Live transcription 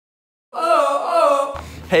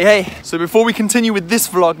Hey, so before we continue with this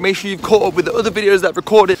vlog, make sure you've caught up with the other videos that I've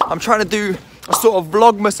recorded. I'm trying to do a sort of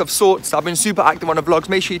vlogmas of sorts. I've been super active on the vlogs.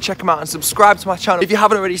 Make sure you check them out and subscribe to my channel if you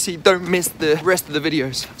haven't already, so you don't miss the rest of the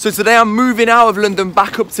videos. So today I'm moving out of London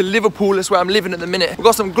back up to Liverpool. That's where I'm living at the minute. We've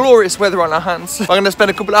got some glorious weather on our hands. I'm going to spend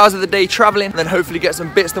a couple hours of the day traveling and then hopefully get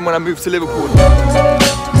some bits done when I move to Liverpool.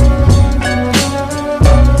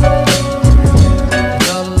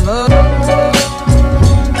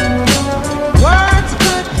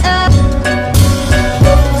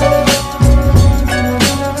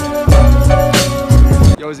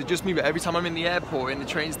 Is it just me, but every time I'm in the airport, in the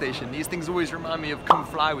train station, these things always remind me of Come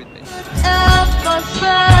Fly With Me. Okay,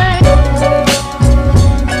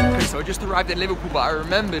 so I just arrived in Liverpool, but I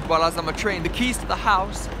remembered while I was on my train, the keys to the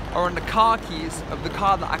house are on the car keys of the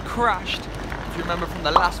car that I crashed, if you remember from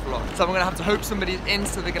the last vlog. So I'm gonna have to hope somebody's in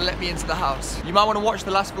so they can let me into the house. You might want to watch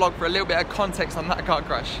the last vlog for a little bit of context on that car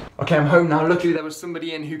crash. Okay, I'm home now. Luckily there was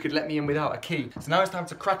somebody in who could let me in without a key. So now it's time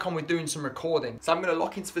to crack on with doing some recording. So I'm gonna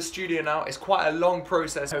lock into the studio now. It's quite a long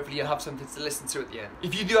process. Hopefully you'll have something to listen to at the end.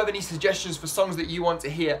 If you do have any suggestions for songs that you want to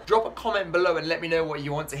hear, drop a comment below and let me know what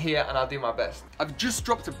you want to hear and I'll do my best. I've just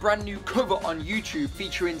dropped a brand new cover on YouTube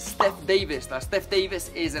featuring Steph Davis. Now Steph Davis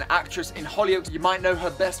is an actress in Hollyoaks. You might know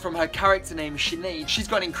her best from her character name Sinead. She's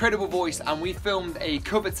got an incredible voice and we filmed a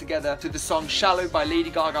cover together to the song Shallow by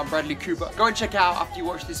Lady Gaga and Bradley Cooper. Go and check it out after you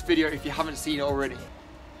watch this video if you haven't seen it already.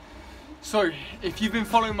 So, if you've been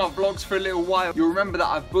following my vlogs for a little while, you'll remember that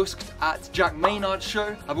I've busked at Jack Maynard's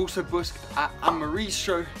show. I've also busked at Anne-Marie's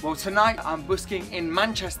show. Well, tonight I'm busking in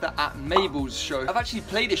Manchester at Mabel's show. I've actually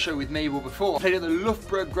played a show with Mabel before. I played at the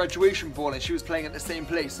Loughborough graduation ball and she was playing at the same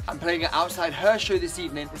place. I'm playing it outside her show this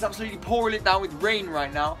evening. It's absolutely pouring it down with rain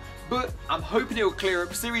right now, but I'm hoping it will clear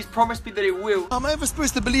up. Siri's promised me that it will. Am I ever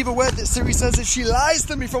supposed to believe a word that Siri says if she lies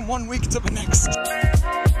to me from one week to the next?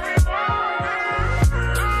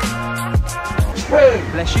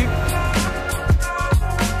 Bless you.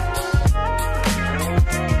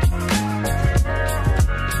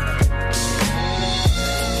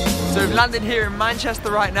 So we've landed here in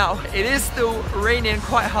Manchester right now. It is still raining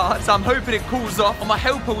quite hard, so I'm hoping it cools off. Got my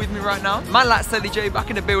helper with me right now. Man like Sally J back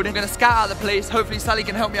in the building. I'm gonna scout out the place. Hopefully Sally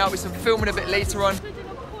can help me out with some filming a bit later on.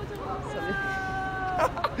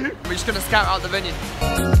 We're just gonna scout out the venue.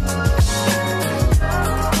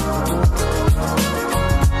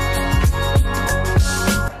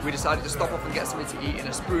 We decided to stop off and get something to eat in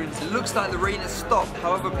a Spoons. It looks like the rain has stopped.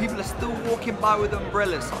 However, people are still walking by with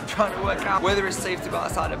umbrellas. So I'm trying to work out whether it's safe to go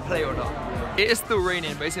outside and play or not. It is still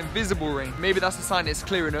raining, but it's invisible rain. Maybe that's a sign it's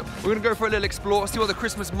clearing up. We're gonna go for a little explore, see what the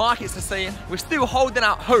Christmas markets are saying. We're still holding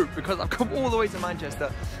out hope because I've come all the way to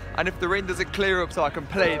Manchester. And if the rain doesn't clear up so I can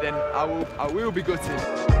play, then I will be gutted.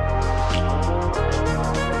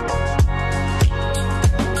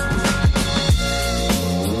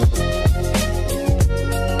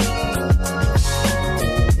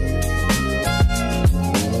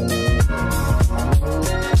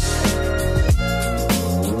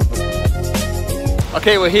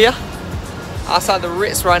 Okay, we're here outside the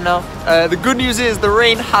Ritz right now. The good news is the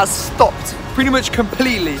rain has stopped pretty much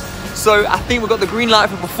completely. So I think we've got the green light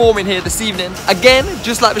for performing here this evening. Again,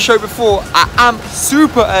 just like the show before, I am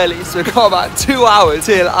super early. So we've got about 2 hours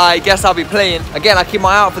till I guess I'll be playing. Again, I keep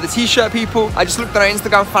my eye out for the t-shirt people. I just looked at our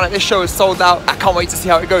Instagram, found out this show is sold out. I can't wait to see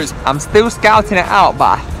how it goes. I'm still scouting it out,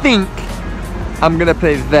 but I think I'm gonna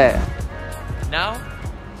play there. Now,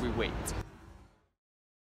 we wait.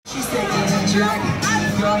 She's taking a drag,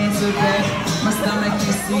 going to bed, my stomach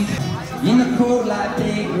is sick. In the cold light,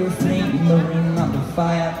 big flame, the ring of the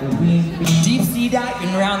fire, the wind. Deep sea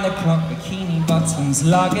diving round the clock, bikini bottoms,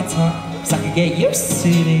 lager tops. I could get used to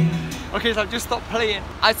it. Okay, so I've just stopped playing.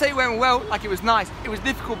 I'd say it went well, like it was nice. It was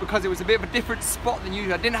difficult because it was a bit of a different spot than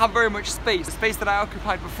usual. I didn't have very much space. The space that I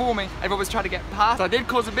occupied performing, everyone was trying to get past. So I did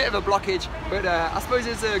cause a bit of a blockage, but I suppose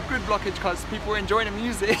it's a good blockage because people were enjoying the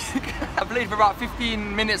music. I played for about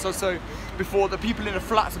 15 minutes or so before the people in the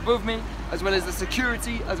flats above me, as well as the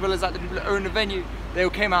security, as well as like the people that own the venue, they all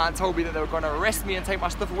came out and told me that they were going to arrest me and take my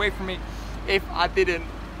stuff away from me if I didn't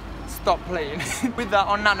stop playing. With that,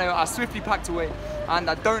 on that note, I swiftly packed away. And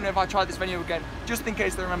I don't know if I try this venue again, just in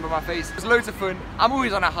case they remember my face. It was loads of fun. I'm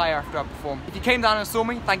always on a high after I perform. If you came down and saw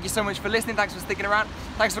me, thank you so much for listening. Thanks for sticking around.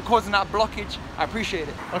 Thanks for causing that blockage. I appreciate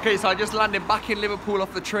it. Okay, so I just landed back in Liverpool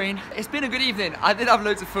off the train. It's been a good evening. I did have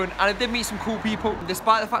loads of fun and I did meet some cool people,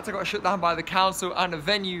 despite the fact I got shut down by the council and the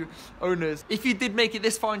venue owners. If you did make it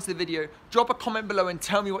this far into the video, drop a comment below and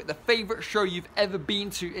tell me what the favorite show you've ever been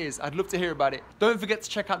to is. I'd love to hear about it. Don't forget to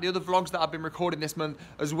check out the other vlogs that I've been recording this month,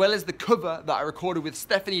 as well as the cover that I recorded with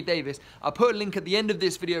Stephanie Davis. I'll put a link at the end of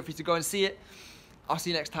this video for you to go and see it. I'll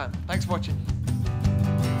see you next time. Thanks for watching.